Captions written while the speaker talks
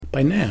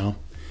By now,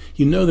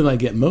 you know that I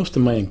get most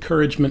of my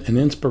encouragement and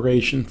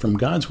inspiration from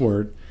God's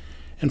Word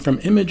and from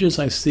images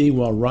I see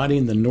while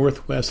riding the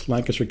Northwest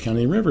Lancaster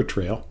County River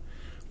Trail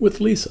with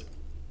Lisa.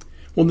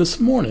 Well, this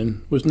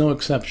morning was no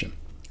exception.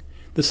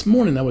 This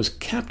morning I was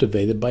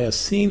captivated by a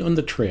scene on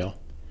the trail,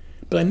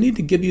 but I need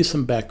to give you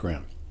some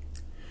background.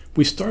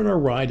 We start our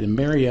ride in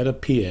Marietta,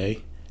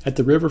 PA, at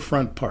the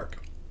Riverfront Park.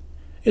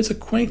 It's a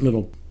quaint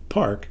little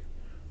park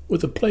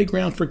with a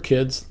playground for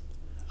kids,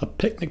 a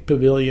picnic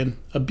pavilion,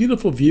 a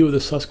beautiful view of the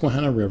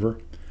Susquehanna River,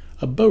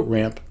 a boat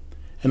ramp,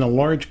 and a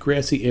large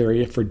grassy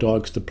area for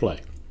dogs to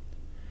play.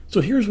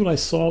 So here's what I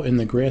saw in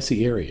the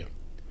grassy area.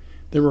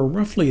 There were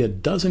roughly a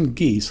dozen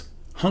geese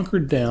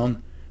hunkered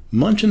down,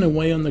 munching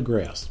away on the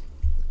grass.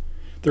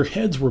 Their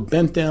heads were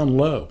bent down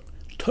low,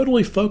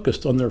 totally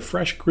focused on their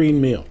fresh green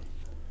meal.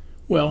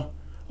 Well,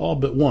 all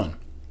but one.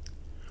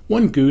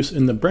 One goose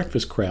in the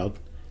breakfast crowd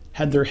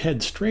had their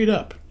head straight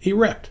up,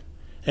 erect,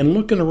 and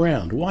looking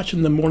around,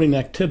 watching the morning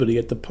activity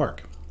at the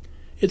park.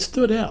 It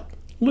stood out,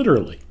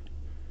 literally.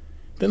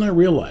 Then I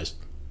realized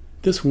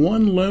this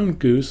one lone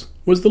goose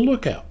was the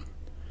lookout,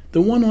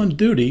 the one on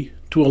duty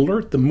to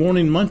alert the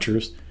morning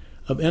munchers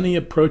of any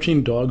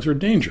approaching dogs or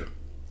danger.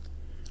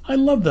 I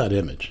love that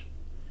image,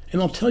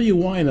 and I'll tell you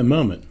why in a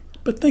moment,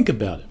 but think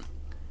about it.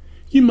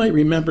 You might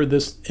remember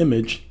this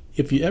image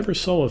if you ever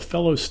saw a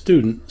fellow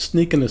student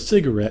sneaking a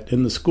cigarette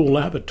in the school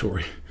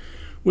lavatory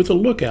with a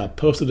lookout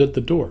posted at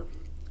the door.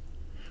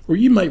 Or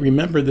you might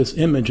remember this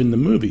image in the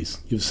movies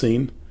you've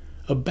seen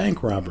of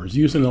bank robbers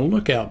using a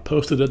lookout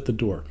posted at the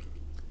door.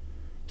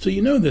 So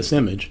you know this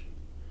image,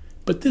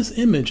 but this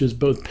image is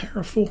both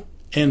powerful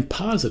and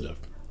positive.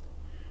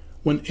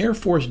 When Air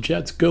Force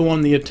jets go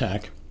on the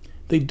attack,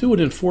 they do it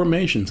in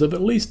formations of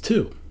at least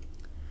two.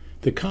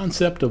 The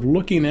concept of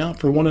looking out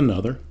for one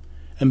another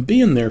and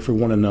being there for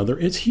one another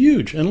is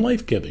huge and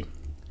life-giving.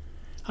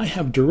 I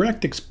have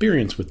direct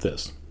experience with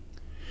this.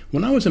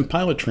 When I was in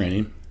pilot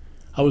training,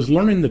 I was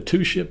learning the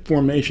two-ship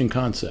formation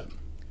concept.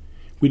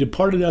 We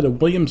departed out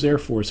of Williams Air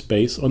Force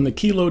Base on the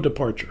Kilo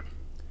departure.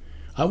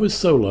 I was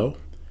solo,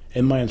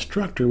 and my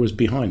instructor was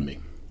behind me.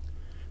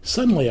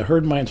 Suddenly, I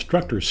heard my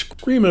instructor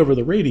scream over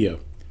the radio,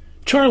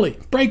 "Charlie,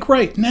 brake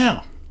right,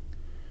 now!"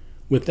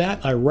 With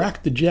that, I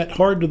racked the jet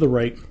hard to the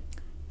right,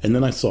 and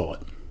then I saw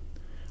it.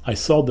 I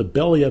saw the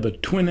belly of a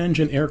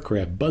twin-engine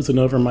aircraft buzzing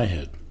over my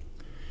head.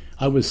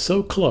 I was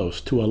so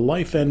close to a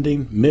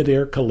life-ending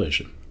mid-air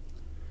collision.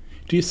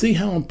 Do you see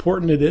how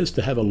important it is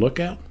to have a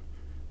lookout?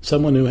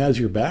 Someone who has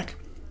your back?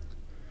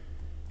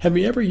 Have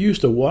you ever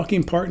used a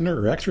walking partner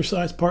or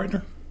exercise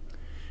partner?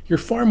 You're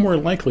far more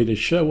likely to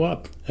show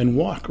up and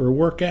walk or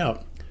work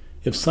out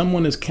if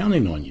someone is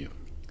counting on you.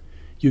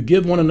 You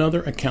give one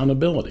another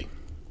accountability.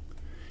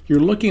 You're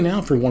looking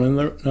out for one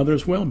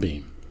another's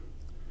well-being.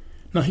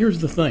 Now here's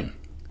the thing.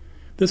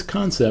 This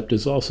concept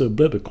is also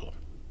biblical.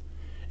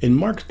 In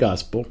Mark's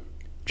Gospel,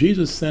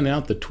 Jesus sent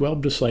out the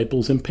 12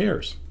 disciples in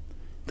pairs.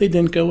 They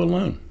didn't go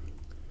alone.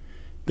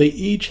 They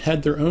each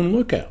had their own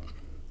lookout.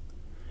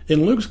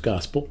 In Luke's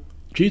Gospel,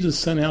 Jesus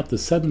sent out the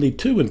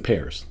 72 in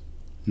pairs,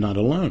 not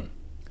alone.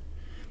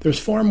 There's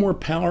far more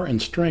power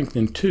and strength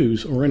in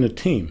twos or in a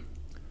team.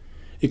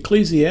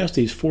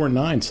 Ecclesiastes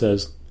 4:9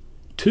 says,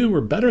 "Two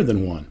are better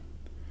than one,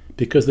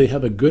 because they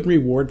have a good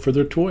reward for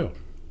their toil."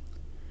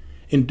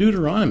 In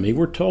Deuteronomy,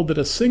 we're told that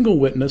a single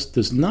witness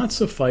does not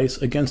suffice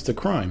against a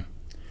crime,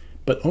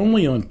 but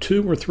only on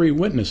 2 or 3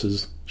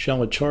 witnesses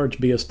shall a charge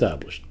be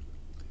established.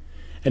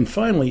 And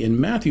finally,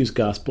 in Matthew's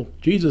Gospel,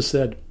 Jesus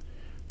said,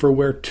 "For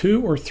where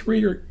 2 or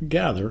 3 are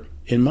gather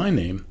in my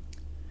name,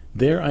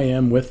 there I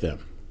am with them."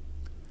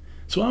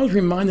 So I was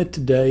reminded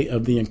today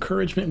of the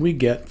encouragement we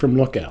get from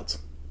lookouts,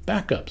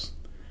 backups,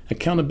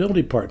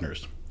 accountability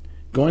partners,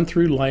 going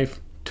through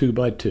life 2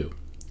 by 2.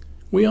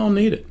 We all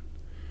need it.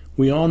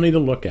 We all need a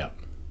lookout.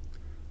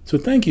 So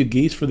thank you,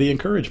 geese, for the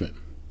encouragement.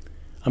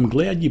 I'm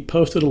glad you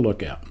posted a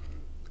lookout.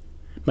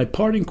 My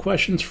parting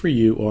questions for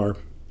you are,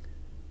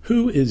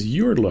 who is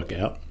your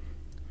lookout?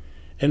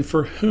 And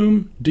for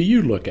whom do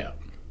you look out?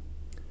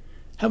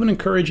 Have an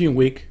encouraging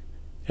week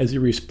as you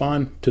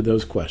respond to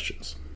those questions.